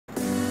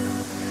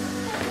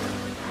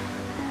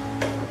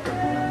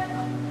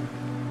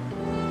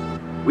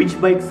which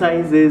bike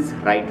size is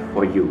right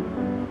for you.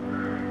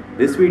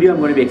 This video I'm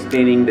going to be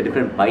explaining the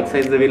different bike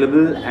sizes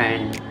available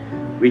and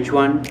which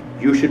one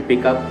you should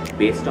pick up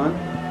based on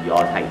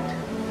your height.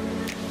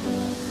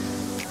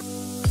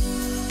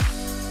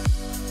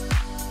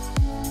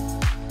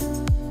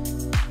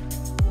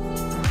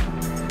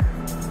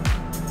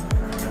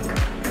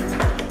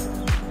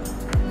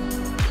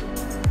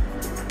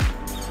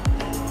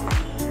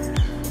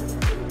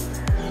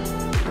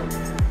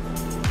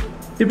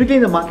 Typically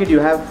in the market you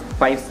have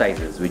 5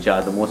 sizes which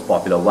are the most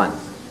popular ones: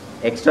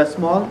 extra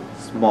small,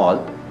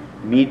 small,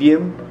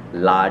 medium,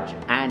 large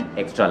and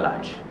extra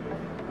large.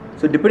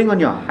 So depending on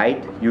your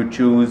height you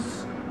choose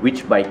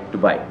which bike to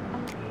buy.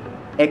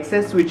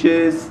 XS, which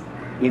is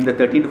in the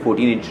 13 to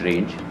 14 inch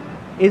range,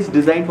 is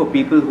designed for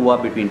people who are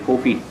between 4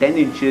 feet 10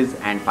 inches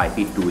and 5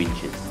 feet 2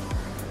 inches.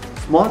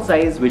 Small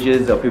size, which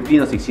is a 15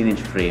 or 16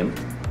 inch frame,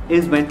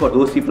 is meant for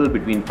those people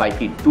between 5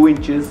 feet 2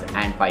 inches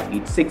and 5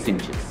 feet 6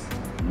 inches.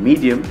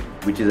 Medium,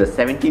 which is a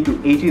 17 to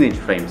 18 inch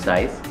frame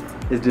size,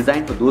 is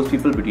designed for those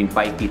people between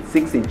 5 feet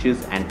 6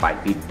 inches and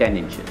 5 feet 10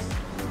 inches.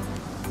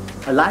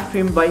 A large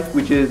frame bike,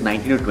 which is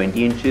 19 to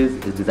 20 inches,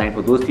 is designed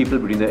for those people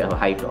between the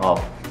height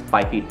of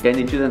 5 feet 10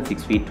 inches and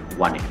 6 feet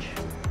 1 inch.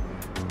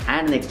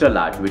 And an extra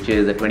large, which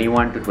is a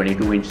 21 to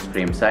 22 inch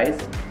frame size,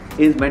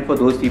 is meant for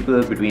those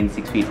people between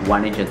 6 feet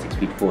 1 inch and 6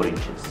 feet 4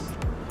 inches.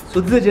 So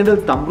this is a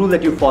general thumb rule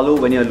that you follow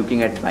when you are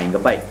looking at buying a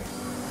bike.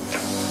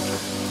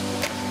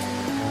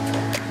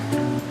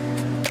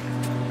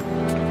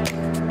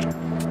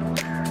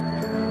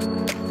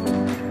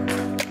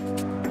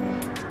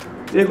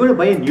 If you're going to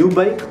buy a new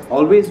bike,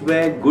 always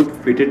wear good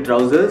fitted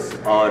trousers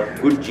or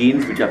good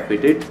jeans which are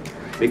fitted,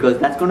 because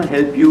that's going to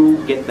help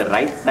you get the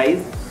right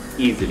size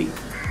easily.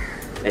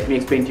 Let me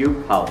explain to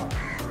you how.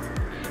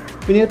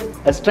 When you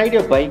astride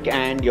your bike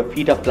and your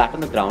feet are flat on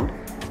the ground,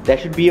 there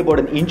should be about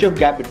an inch of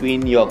gap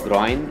between your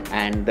groin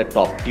and the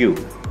top tube.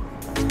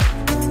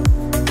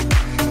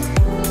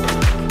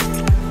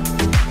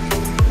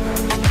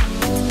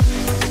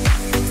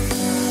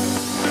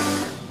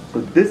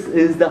 So this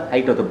is the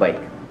height of the bike.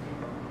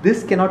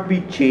 This cannot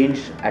be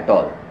changed at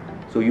all.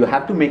 So you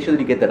have to make sure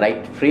that you get the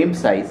right frame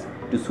size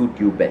to suit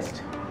you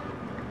best.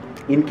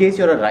 In case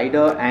you're a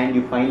rider and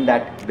you find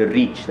that the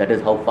reach, that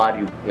is how far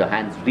your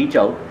hands reach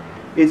out,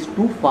 is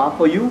too far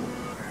for you,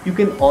 you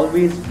can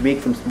always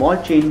make some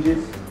small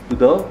changes to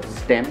the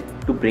stem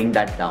to bring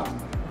that down.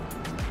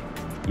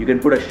 You can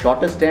put a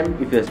shorter stem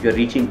if you're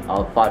reaching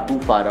too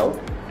far out,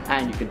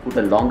 and you can put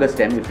a longer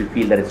stem if you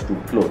feel that it's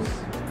too close.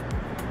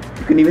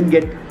 You can even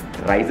get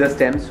riser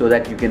stems so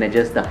that you can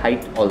adjust the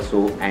height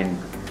also and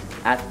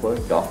as per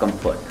your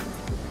comfort.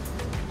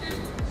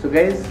 So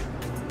guys,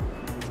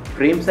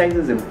 frame size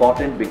is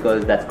important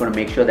because that's going to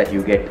make sure that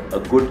you get a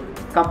good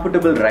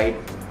comfortable ride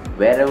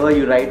wherever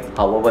you ride,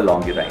 however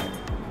long you ride.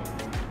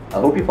 I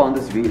hope you found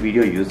this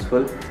video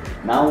useful.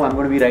 Now I'm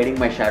going to be riding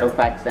my Shadow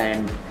Facts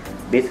and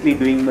basically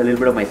doing a little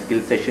bit of my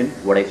skill session.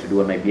 What I used to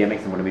do on my BMX,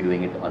 I'm going to be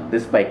doing it on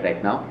this bike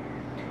right now.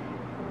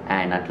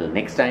 And until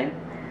next time,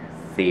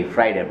 safe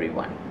ride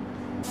everyone.